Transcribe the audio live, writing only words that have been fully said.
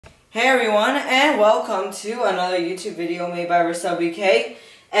Hey everyone, and welcome to another YouTube video made by RSWK.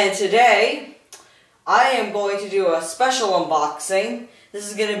 And today, I am going to do a special unboxing. This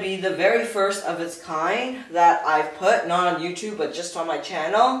is going to be the very first of its kind that I've put, not on YouTube, but just on my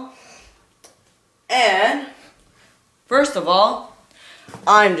channel. And, first of all,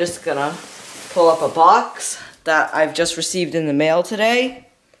 I'm just going to pull up a box that I've just received in the mail today.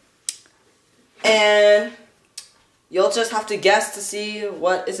 And you'll just have to guess to see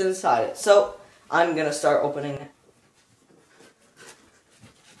what is inside it. So, I'm going to start opening it.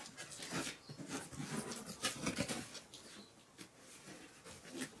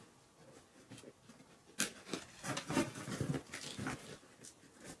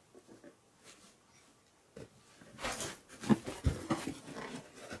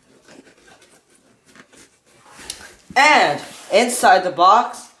 And inside the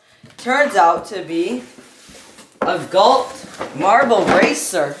box turns out to be a Galt Marble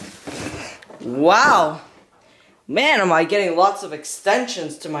Racer. Wow. Man, am I getting lots of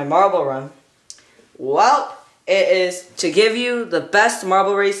extensions to my marble run. Well, it is to give you the best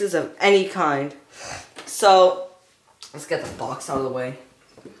marble races of any kind. So, let's get the box out of the way.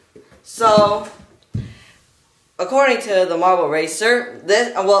 So, according to the Marble Racer,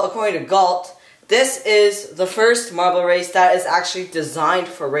 according to Galt, this is the first marble race that is actually designed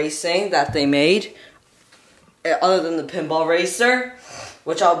for racing that they made, other than the pinball racer,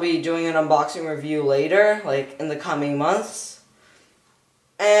 which I'll be doing an unboxing review later, like in the coming months.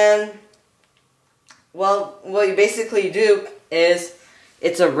 And, well, what you basically do is,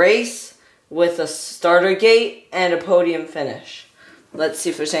 it's a race with a starter gate and a podium finish. Let's see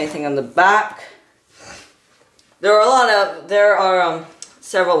if there's anything on the back. There are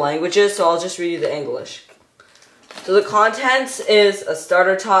several languages, so I'll just read you the English. So the contents is a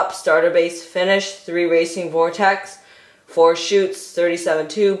starter top, starter base, finish, 3 racing vortex, 4 chutes, 37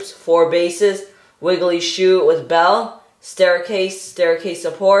 tubes, 4 bases, wiggly chute with bell, staircase, staircase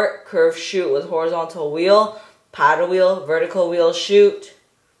support, curved chute with horizontal wheel, paddle wheel, vertical wheel chute,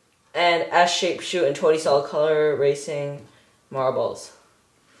 and S-shaped chute and 20 solid color racing marbles.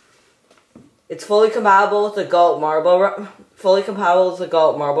 It's fully compatible with the Galt Marble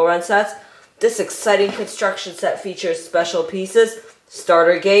Run sets. This exciting construction set features special pieces,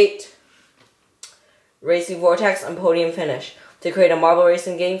 starter gate, racing vortex, and podium finish to create a marble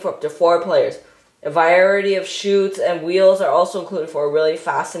racing game for up to 4 players. A variety of chutes and wheels are also included for a really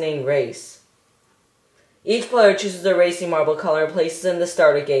fascinating race. Each player chooses their racing marble color and places in the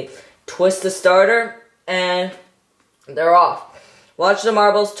starter gate. Twist the starter, and they're off. Watch the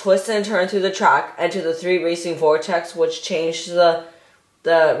marbles twist and turn through the track. Enter the 3 racing vortex, which change the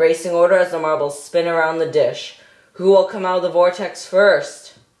racing order as the marbles spin around the dish. Who will come out of the vortex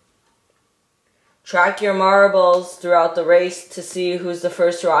first? Track your marbles throughout the race to see who's the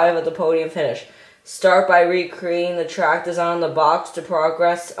first to arrive at the podium finish. Start by recreating the track design on the box to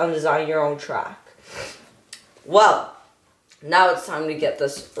progress on designing your own track. Well, now it's time to get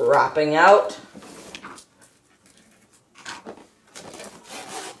this wrapping out.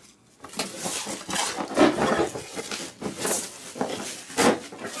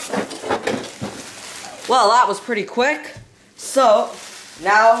 Well, that was pretty quick. So,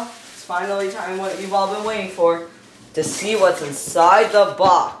 now it's finally time what you've all been waiting for, to see what's inside the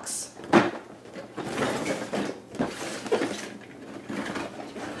box.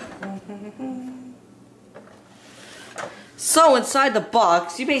 So, inside the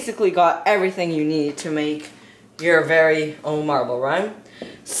box, you basically got everything you need to make your very own marble run.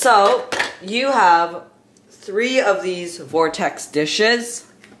 So, you have 3 of these vortex dishes,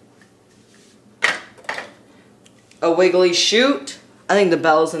 a wiggly chute, I think the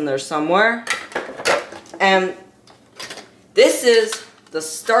bell's in there somewhere, and this is the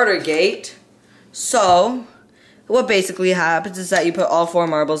starter gate. So, what basically happens is that you put all 4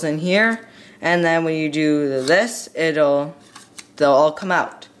 marbles in here, and then when you do this, they'll all come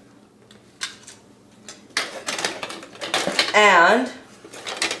out. And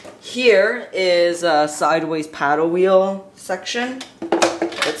here is a sideways paddle wheel section.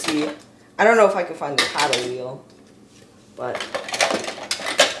 Let's see. I don't know if I can find the paddle wheel. But,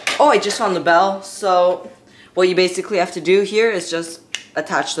 oh, I just found the bell. So, what you basically have to do here is just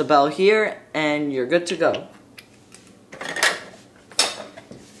attach the bell here, and you're good to go.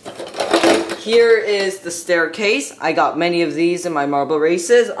 Here is the staircase. I got many of these in my marble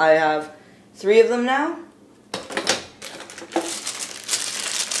races. I have 3 of them now.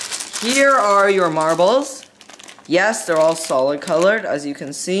 Here are your marbles. Yes, they're all solid colored, as you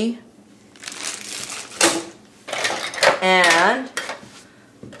can see. And,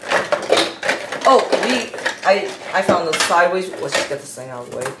 oh, I I found the sideways. Let's just get this thing out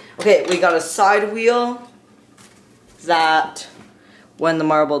of the way. Okay, we got a side wheel that when the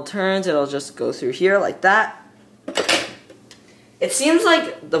marble turns, it'll just go through here like that. It seems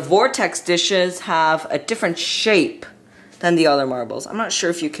like the Vortex dishes have a different shape than the other marbles. I'm not sure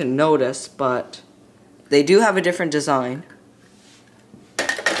if you can notice, but they do have a different design.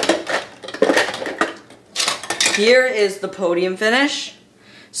 Here is the podium finish.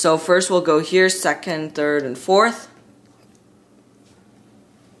 So first we'll go here, second, third, and fourth.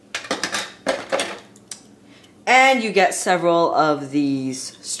 And you get several of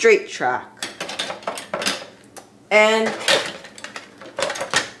these straight track. And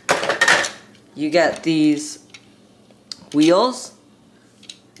you get these wheels.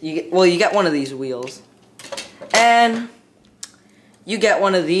 You get one of these wheels. And you get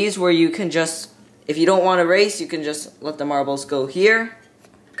one of these where you can just, if you don't want to race, you can just let the marbles go here.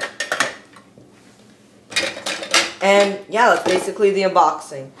 And yeah, that's basically the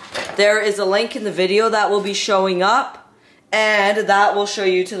unboxing. There is a link in the video that will be showing up, and that will show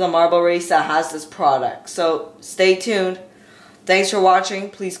you to the marble race that has this product. So stay tuned. Thanks for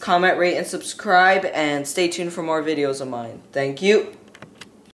watching. Please comment, rate, and subscribe, and stay tuned for more videos of mine. Thank you.